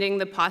expanding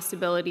the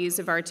possibilities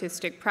of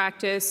artistic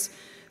practice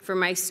for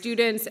my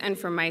students and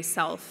for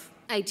myself.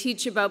 I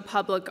teach about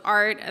public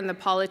art and the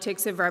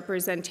politics of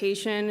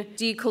representation,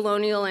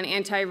 decolonial and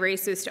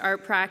anti-racist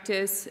art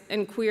practice,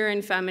 and queer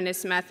and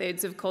feminist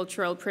methods of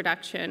cultural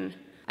production.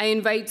 I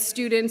invite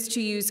students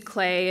to use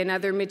clay and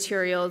other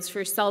materials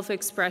for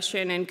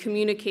self-expression and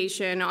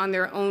communication on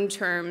their own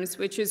terms,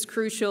 which is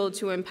crucial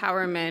to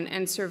empowerment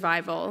and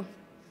survival.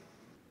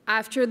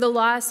 After the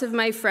loss of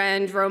my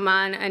friend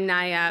Roman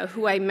Anaya,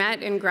 who I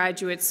met in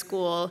graduate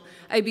school,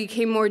 I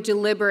became more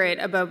deliberate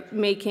about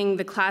making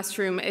the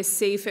classroom as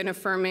safe and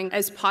affirming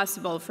as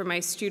possible for my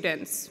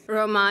students.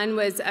 Roman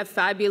was a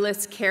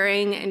fabulous,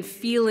 caring, and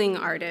feeling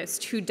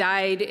artist who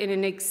died in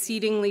an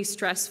exceedingly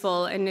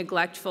stressful and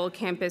neglectful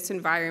campus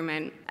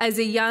environment. As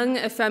a young,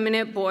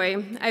 effeminate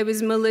boy, I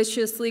was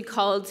maliciously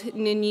called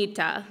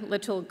niñita,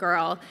 little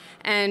girl,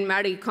 and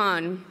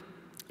maricón,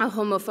 a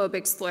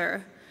homophobic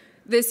slur.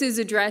 This is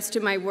addressed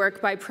in my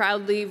work by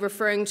proudly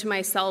referring to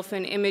myself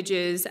in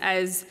images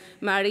as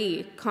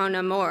Marie con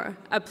amor,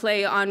 a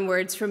play on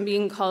words from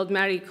being called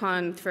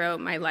maricón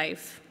throughout my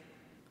life.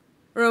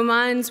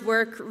 Roman's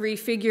work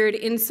refigured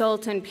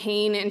insult and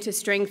pain into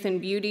strength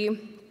and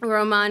beauty.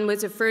 Roman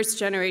was a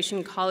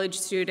first-generation college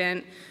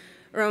student.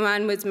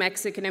 Roman was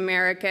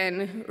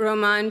Mexican-American.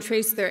 Roman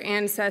traced their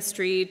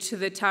ancestry to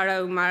the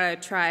Tarahumara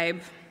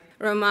tribe.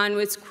 Roman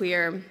was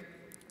queer.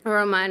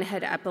 Roman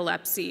had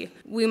epilepsy.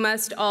 We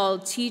must all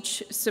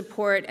teach,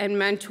 support, and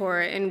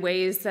mentor in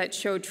ways that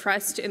show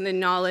trust in the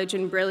knowledge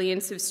and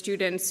brilliance of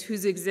students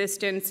whose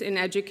existence in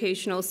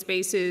educational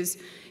spaces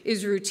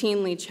is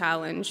routinely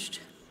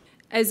challenged.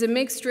 As a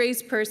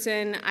mixed-race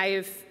person, I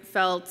have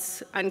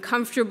felt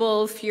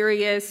uncomfortable,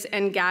 furious,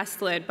 and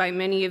gaslit by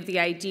many of the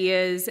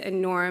ideas and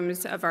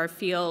norms of our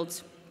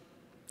field.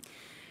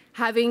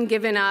 Having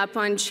given up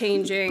on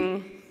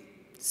changing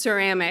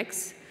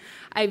ceramics,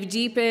 I've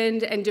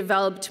deepened and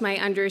developed my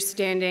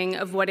understanding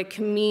of what it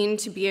can mean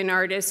to be an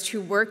artist who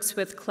works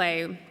with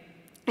clay,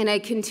 and I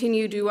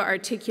continue to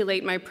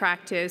articulate my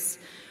practice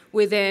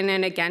within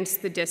and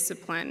against the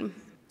discipline.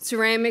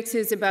 Ceramics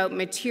is about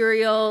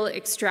material,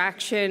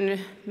 extraction,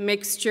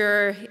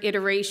 mixture,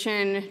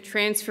 iteration,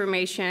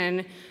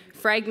 transformation,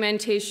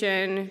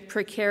 fragmentation,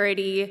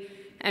 precarity,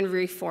 and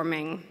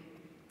reforming.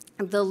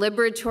 The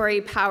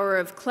liberatory power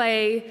of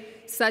clay,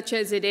 such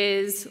as it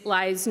is,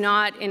 lies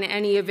not in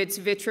any of its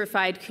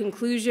vitrified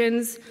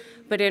conclusions,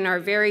 but in our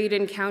varied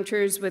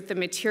encounters with the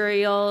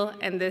material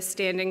and the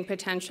standing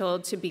potential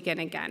to begin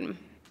again.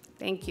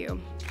 Thank you.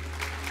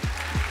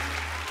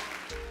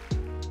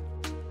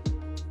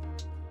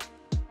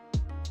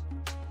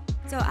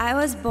 So I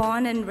was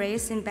born and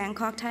raised in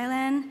Bangkok,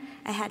 Thailand.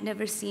 I had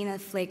never seen a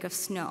flake of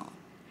snow.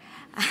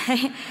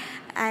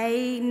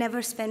 I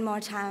never spent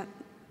more time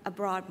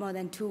abroad more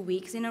than 2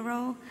 weeks in a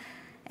row.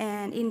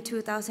 And in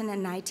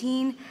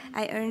 2019,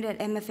 I earned an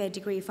MFA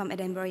degree from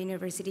Edinburgh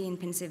University in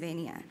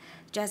Pennsylvania,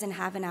 just in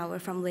half an hour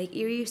from Lake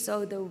Erie,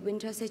 so the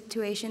winter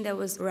situation there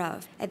was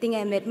rough. I think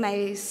I met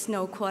my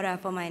snow quota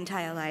for my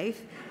entire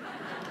life.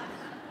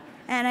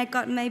 And I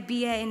got my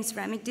BA in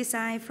ceramic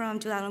design from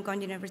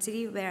Chulalongkorn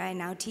University, where I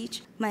now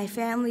teach. My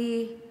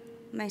family,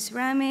 my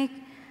ceramic,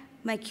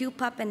 my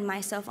Q-pop, and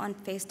myself on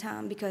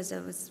FaceTime because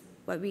it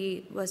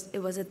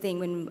was a thing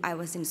when I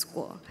was in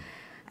school.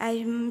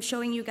 I'm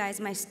showing you guys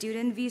my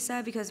student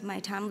visa because my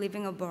time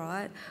living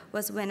abroad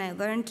was when I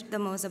learned the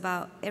most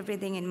about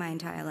everything in my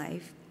entire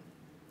life.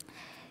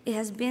 It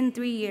has been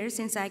 3 years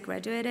since I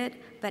graduated,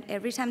 but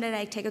every time that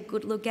I take a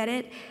good look at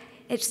it,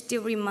 it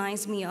still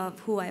reminds me of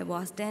who I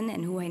was then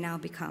and who I now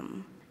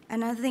become.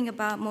 Another thing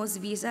about most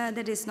visa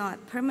that is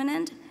not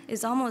permanent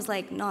is almost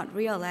like not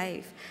real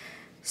life.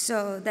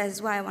 So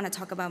that's why I want to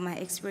talk about my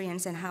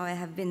experience and how I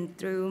have been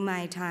through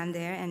my time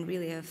there and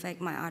really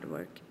affect my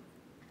artwork.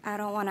 I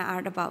don't want to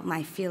art about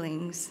my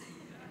feelings.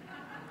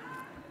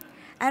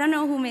 I don't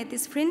know who made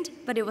this print,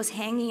 but it was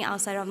hanging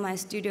outside of my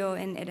studio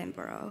in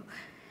Edinburgh.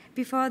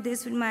 Before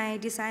this, with my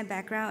design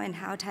background and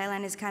how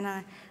Thailand is kind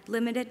of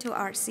limited to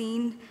art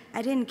scene,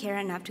 I didn't care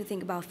enough to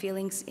think about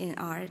feelings in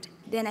art.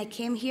 Then I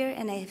came here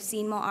and I have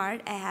seen more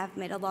art. I have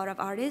met a lot of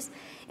artists,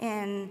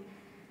 and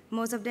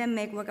most of them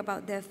make work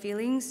about their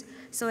feelings.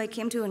 So I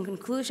came to a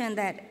conclusion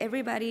that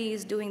everybody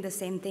is doing the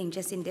same thing,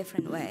 just in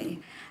different way.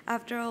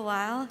 After a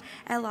while,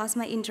 I lost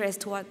my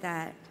interest toward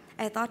that.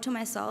 I thought to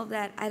myself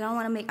that I don't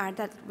want to make art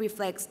that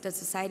reflects the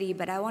society,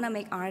 but I want to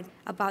make art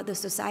about the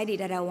society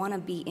that I want to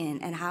be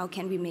in and how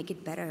can we make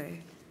it better.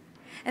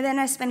 And then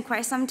I spent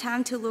quite some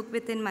time to look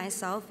within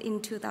myself.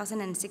 In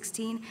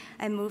 2016,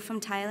 I moved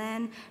from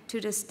Thailand to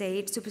the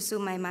States to pursue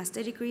my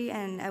master's degree,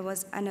 and I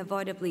was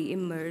unavoidably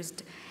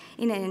immersed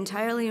in an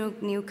entirely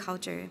new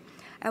culture.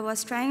 I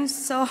was trying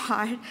so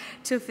hard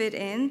to fit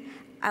in.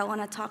 I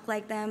want to talk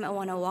like them, I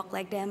want to walk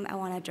like them, I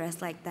want to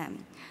dress like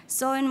them.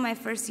 So in my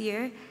first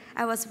year,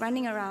 I was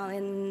running around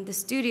in the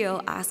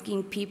studio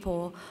asking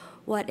people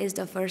what is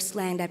the first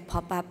slang that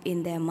popped up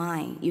in their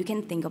mind. You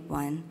can think of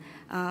one.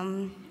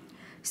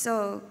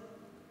 So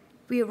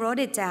we wrote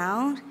it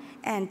down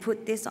and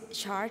put this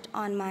chart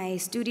on my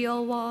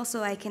studio wall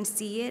so I can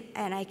see it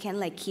and I can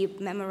keep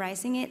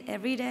memorizing it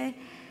every day.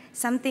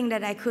 Something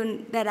that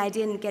I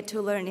didn't get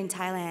to learn in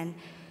Thailand.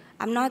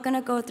 I'm not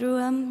gonna go through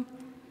them.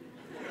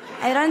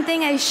 I don't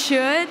think I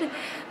should,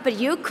 but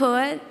you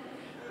could.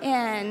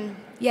 And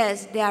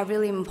yes, they are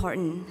really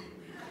important.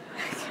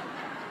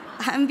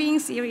 I'm being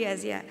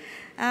serious, yeah.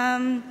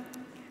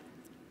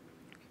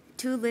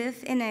 To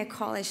live in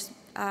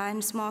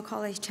a small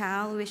college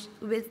town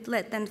with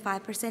less than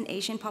 5%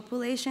 Asian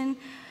population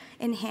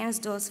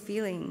enhanced those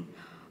feelings.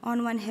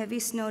 On one heavy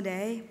snow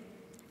day,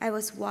 I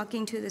was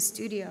walking to the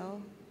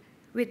studio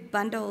with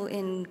bundle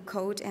in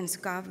coat and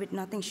scarf with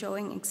nothing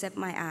showing except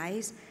my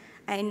eyes.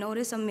 I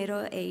noticed a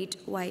middle-aged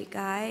white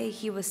guy.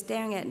 He was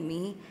staring at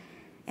me,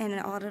 and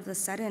all of a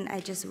sudden,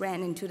 I just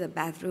ran into the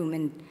bathroom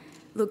and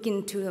looked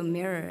into a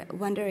mirror,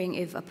 wondering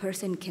if a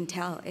person can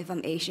tell if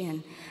I'm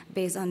Asian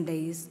based on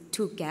these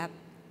two gaps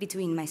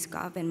between my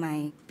scarf and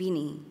my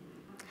beanie.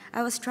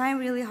 I was trying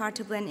really hard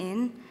to blend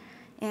in,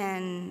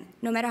 and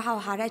no matter how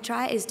hard I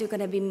try, it's still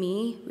gonna be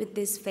me with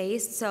this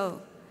face.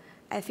 So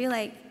I feel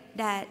like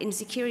that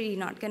insecurity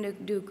not gonna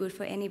do good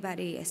for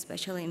anybody,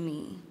 especially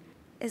me.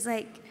 It's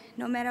like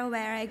no matter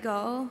where I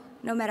go,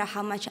 no matter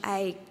how much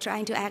I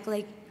try to act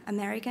like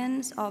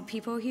Americans or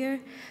people here,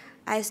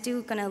 I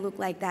still gonna look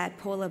like that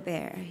polar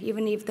bear.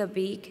 Even if the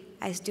beak,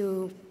 I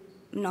still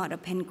not a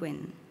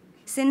penguin.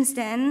 Since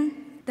then,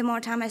 the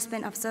more time I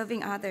spent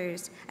observing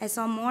others, I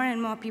saw more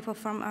and more people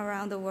from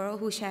around the world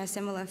who share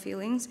similar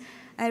feelings.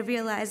 I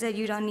realized that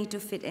you don't need to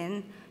fit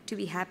in to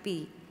be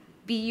happy.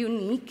 Be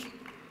unique.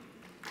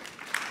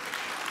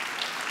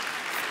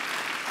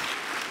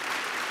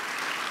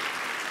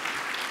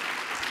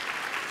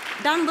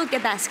 Don't look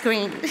at that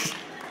screen.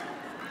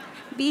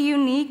 Be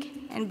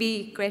unique and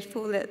be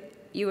grateful that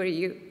you are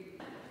you.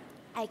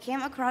 I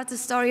came across the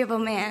story of a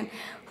man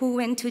who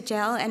went to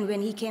jail, and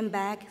when he came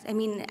back,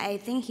 I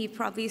think he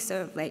probably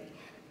served like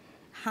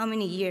how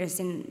many years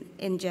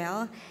in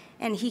jail,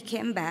 and he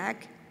came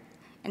back,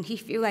 and he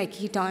feel like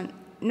he don't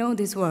know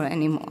this world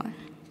anymore.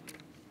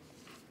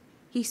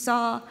 He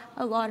saw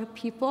a lot of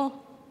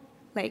people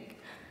like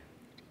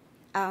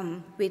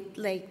with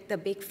like the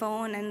big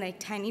phone and like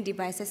tiny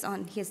devices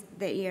on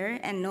the ear,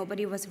 and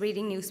nobody was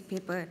reading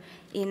newspaper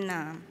in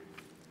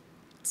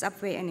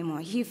subway anymore.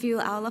 He feel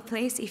out of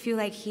place. He feel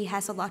like he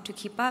has a lot to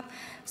keep up.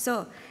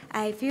 So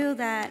I feel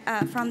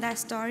that from that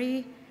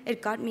story,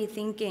 it got me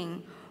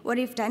thinking, what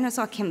if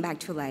dinosaurs came back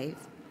to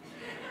life?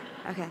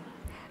 Okay.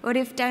 What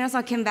if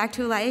dinosaurs came back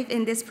to life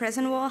in this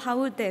present world? How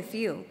would they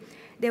feel?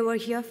 They were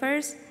here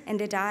first, and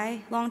they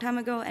died long time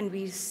ago, and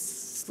we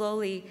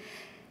slowly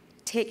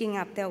taking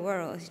up their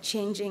world,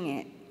 changing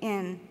it.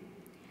 And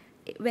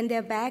when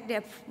they're back, they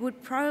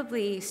would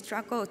probably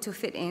struggle to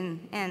fit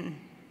in and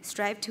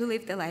strive to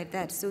live the life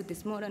that suits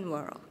this modern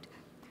world.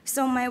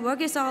 So my work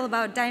is all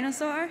about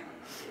dinosaur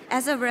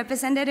as a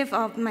representative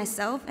of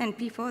myself and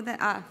people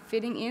that are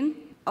fitting in,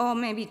 or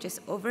maybe just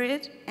over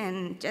it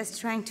and just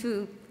trying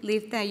to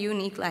live their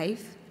unique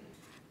life.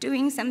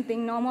 Doing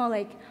something normal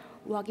like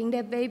walking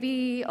their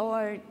baby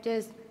or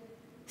just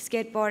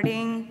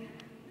skateboarding,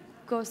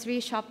 grocery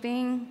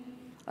shopping,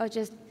 or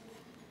just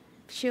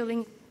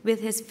chilling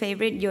with his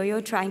favorite yo-yo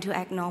trying to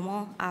act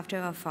normal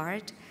after a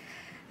fart.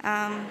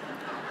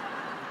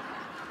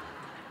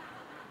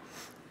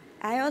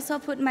 I also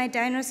put my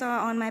dinosaur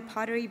on my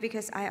pottery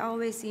because I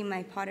always see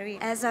my pottery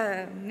as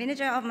a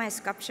miniature of my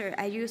sculpture.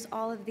 I use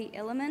all of the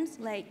elements,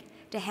 like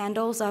the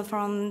handles are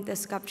from the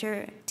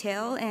sculpture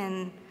tail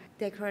and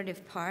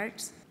decorative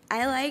parts.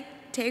 I like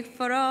take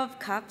photo of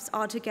cups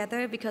all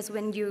together because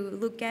when you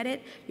look at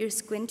it, you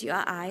squint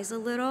your eyes a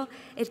little.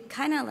 It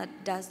kind of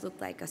does look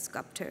like a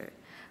sculpture.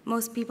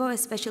 Most people,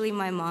 especially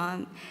my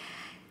mom,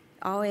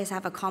 always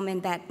have a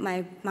comment that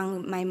my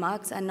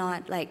mugs are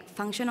not like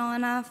functional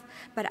enough,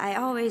 but I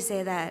always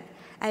say that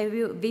I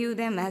view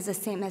them as the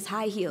same as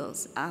high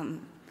heels.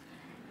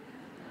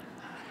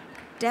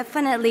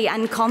 Definitely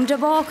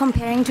uncomfortable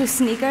comparing to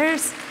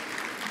sneakers,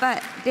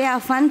 but they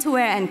are fun to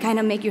wear and kind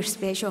of make you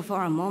special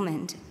for a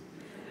moment.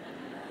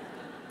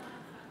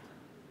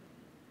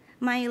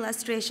 My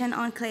illustration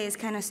on clay is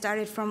kind of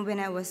started from when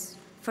I was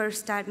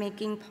first started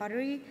making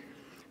pottery,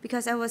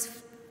 because I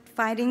was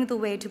finding the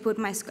way to put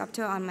my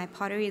sculpture on my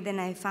pottery. Then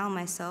I found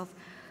myself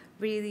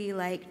really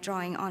like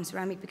drawing on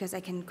ceramic because I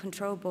can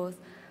control both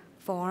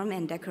form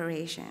and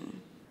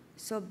decoration.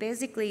 So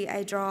basically,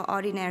 I draw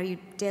ordinary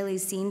daily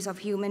scenes of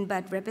humans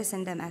but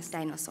represent them as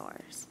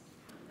dinosaurs.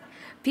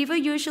 People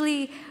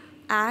usually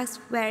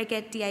ask where I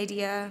get the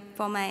idea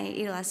for my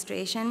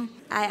illustration.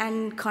 I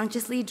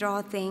unconsciously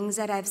draw things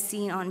that I've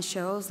seen on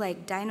shows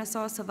like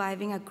dinosaurs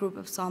surviving a group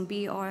of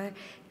zombies or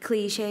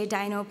cliche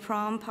dino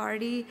prom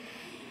party.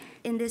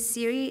 In this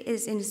series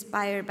is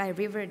inspired by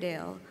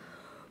Riverdale,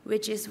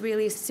 which is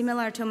really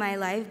similar to my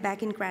life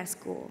back in grad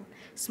school.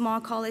 Small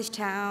college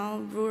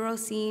town, rural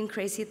scene,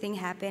 crazy thing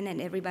happen,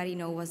 and everybody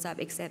know what's up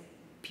except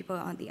people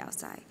on the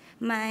outside.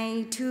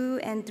 My 2-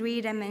 and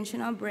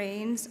 3-dimensional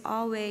brains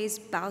always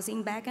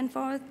bouncing back and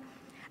forth.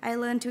 I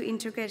learned to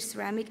integrate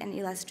ceramic and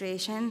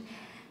illustration,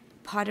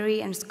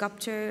 pottery and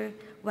sculpture,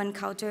 one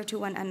culture to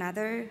one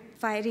another,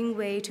 finding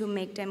way to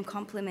make them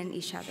complement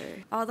each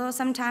other. Although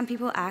sometimes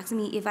people ask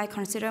me if I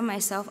consider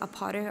myself a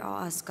potter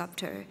or a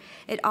sculptor,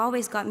 it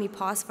always got me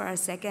pause for a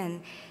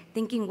second,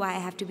 thinking why I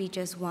have to be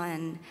just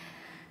one,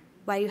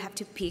 why you have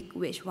to pick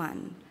which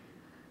one,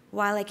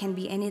 while I can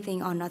be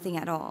anything or nothing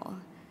at all.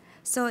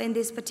 So in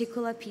this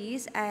particular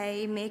piece,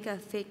 I make a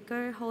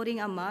figure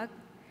holding a mug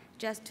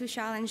just to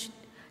challenge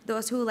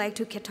those who like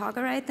to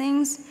categorize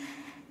things.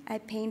 I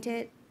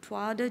painted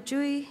toile de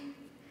jouy,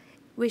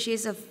 which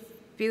is a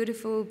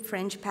beautiful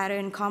French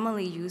pattern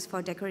commonly used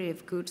for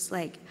decorative goods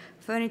like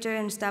furniture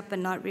and stuff, but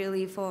not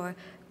really for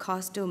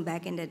costume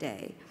back in the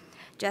day.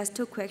 Just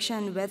to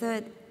question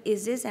whether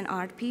is this an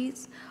art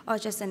piece or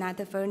just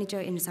another furniture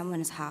in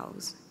someone's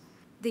house.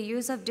 The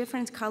use of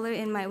different color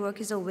in my work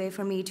is a way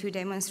for me to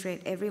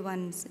demonstrate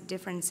everyone's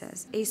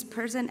differences. Each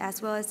person as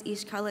well as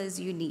each color is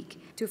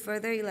unique. To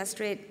further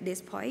illustrate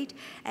this point,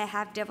 I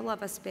have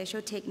developed a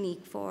special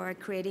technique for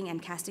creating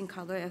and casting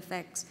color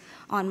effects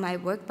on my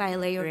work by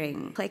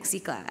layering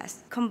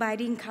plexiglass.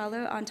 Combining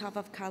color on top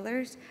of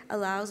colors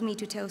allows me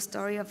to tell a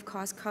story of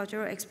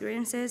cross-cultural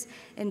experiences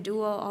and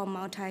dual or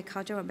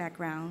multicultural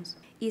backgrounds.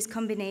 Each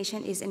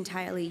combination is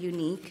entirely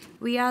unique.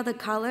 We are the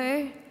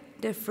color,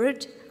 the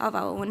fruit of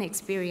our own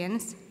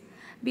experience.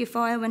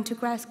 Before I went to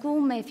grad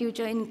school, my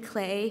future in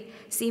clay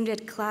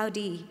seemed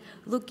cloudy.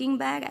 Looking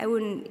back, I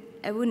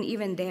wouldn't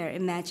even dare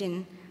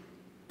imagine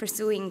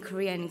pursuing a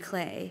career in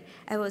clay.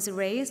 I was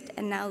raised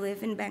and now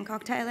live in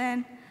Bangkok,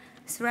 Thailand.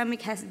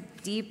 Ceramic has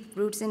deep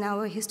roots in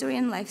our history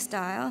and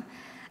lifestyle,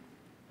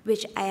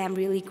 which I am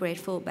really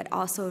grateful, but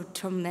also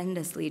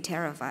tremendously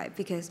terrified,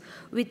 because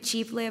with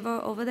cheap labor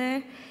over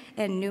there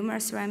and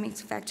numerous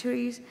ceramics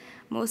factories,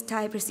 most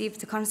Thai perceive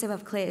the concept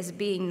of clay as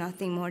being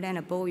nothing more than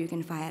a bowl you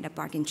can find at a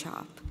bargain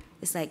shop.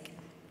 It's like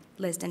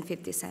less than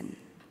 50 cents.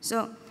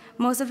 So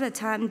most of the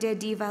time, they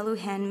devalue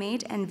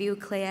handmade and view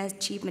clay as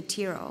cheap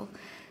material.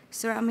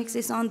 Ceramics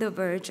is on the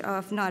verge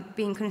of not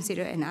being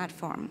considered an art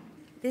form.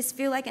 This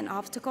feels like an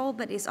obstacle,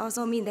 but it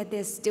also means that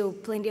there's still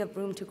plenty of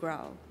room to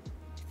grow.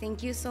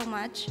 Thank you so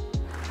much.